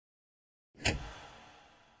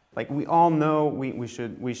Like we all know we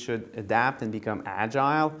should adapt and become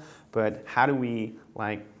agile, but how do we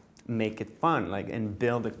like make it fun, like, and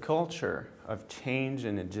build a culture of change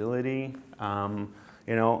and agility?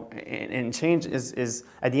 You know, and change is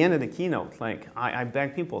at the end of the keynote, like I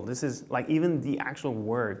beg people, this is like even the actual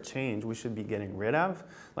word change we should be getting rid of.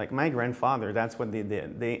 Like my grandfather, that's what they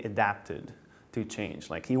did. They adapted to change.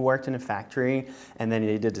 Like he worked in a factory and then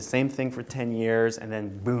they did the same thing for 10 years and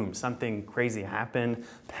then boom, something crazy happened,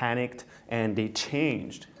 panicked, and they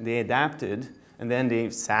changed. They adapted and then they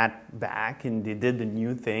sat back and they did the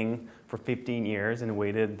new thing for 15 years and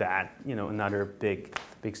waited that, you know, another big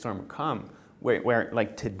storm would come. Where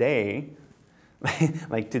like today,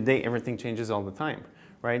 like today everything changes all the time,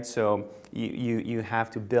 right? So you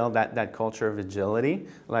have to build that culture of agility,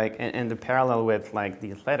 like, and the parallel with like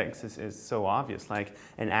the athletics is so obvious. Like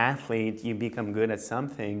an athlete, you become good at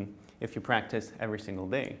something if you practice every single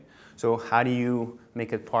day. So how do you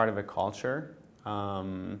make it part of a culture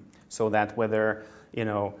so that whether you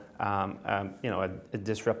know a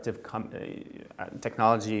disruptive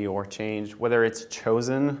technology or change, whether it's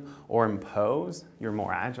chosen or imposed, you're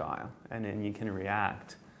more agile, and then you can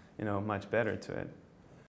react, you know, much better to it.